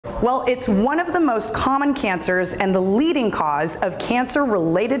Well, it's one of the most common cancers and the leading cause of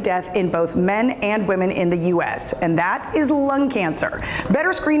cancer-related death in both men and women in the U.S., and that is lung cancer.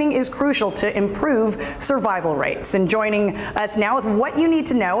 Better screening is crucial to improve survival rates. And joining us now with what you need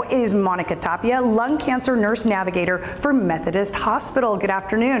to know is Monica Tapia, lung cancer nurse navigator for Methodist Hospital. Good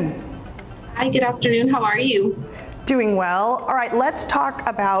afternoon. Hi, good afternoon. How are you? Doing well. All right, let's talk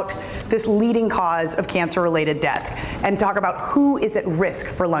about this leading cause of cancer-related death and talk about who is at risk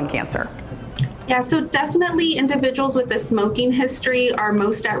for lung cancer. Yeah, so definitely individuals with a smoking history are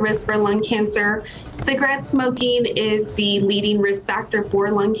most at risk for lung cancer. Cigarette smoking is the leading risk factor for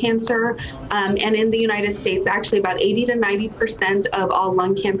lung cancer. And in the United States, actually about 80 to 90% of all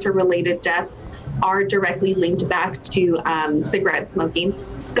lung cancer-related deaths are directly linked back to cigarette smoking.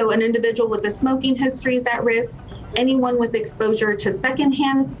 So an individual with a smoking history is at risk. Anyone with exposure to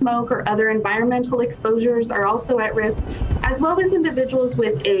secondhand smoke or other environmental exposures are also at risk, as well as individuals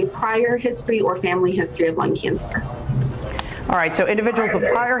with a prior history or family history of lung cancer. All right, so individuals with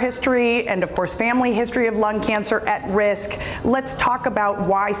prior history and, of course, family history of lung cancer at risk. Let's talk about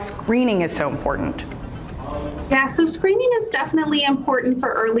why screening is so important. Yeah, so screening is definitely important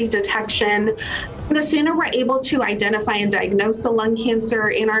for early detection. The sooner we're able to identify and diagnose a lung cancer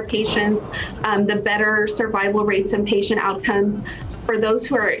in our patients, the better survival rates and patient outcomes. For those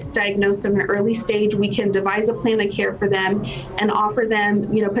who are diagnosed in an early stage, we can devise a plan of care for them and offer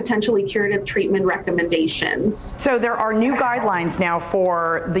them, potentially curative treatment recommendations. So there are new guidelines now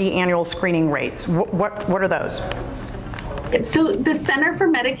for the annual screening rates. What are those? So the Center for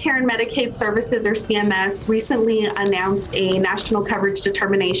Medicare and Medicaid Services, or CMS, recently announced a national coverage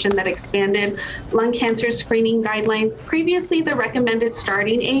determination that expanded lung cancer screening guidelines. Previously, the recommended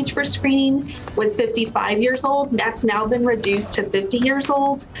starting age for screening was 55 years old. That's now been reduced to 50 years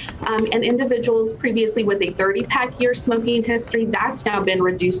old. And individuals previously with a 30-pack year smoking history, that's now been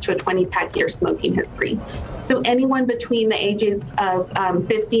reduced to a 20-pack year smoking history. So anyone between the ages of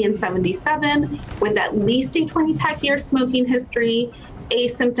 50 and 77 with at least a 20-pack year smoking history,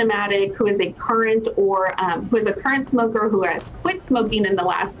 asymptomatic, who is a current smoker who has quit smoking in the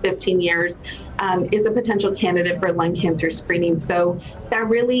last 15 years, is a potential candidate for lung cancer screening. So that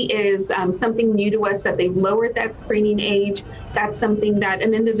really is something new to us, that they've lowered that screening age. That's something that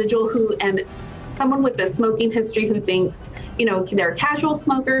an individual and someone with a smoking history who thinks, they're a casual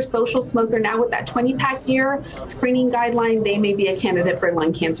smoker, social smoker, now with that 20-pack year screening guideline, they may be a candidate for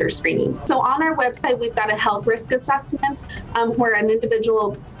lung cancer screening. So on our website, we've got a health risk assessment where an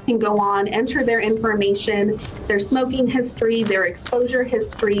individual can go on, enter their information, their smoking history, their exposure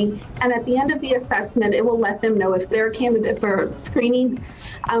history, and at the end of the assessment, it will let them know if they're a candidate for screening.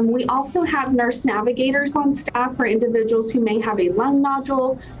 We also have nurse navigators on staff for individuals who may have a lung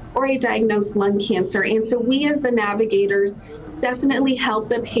nodule or a diagnosed lung cancer. And so we as the navigators definitely help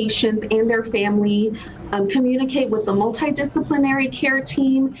the patients and their family communicate with the multidisciplinary care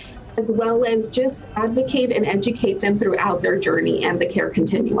team, as well as just advocate and educate them throughout their journey and the care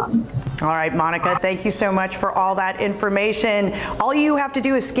continuum. All right, Monica, thank you so much for all that information. All you have to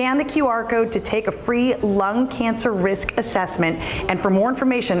do is scan the QR code to take a free lung cancer risk assessment. And for more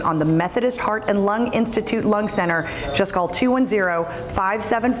information on the Methodist Heart and Lung Institute Lung Center, just call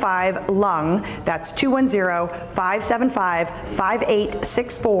 210-575-LUNG. That's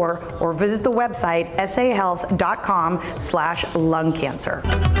 210-575-5864, or visit the website sahealth.com/lung cancer.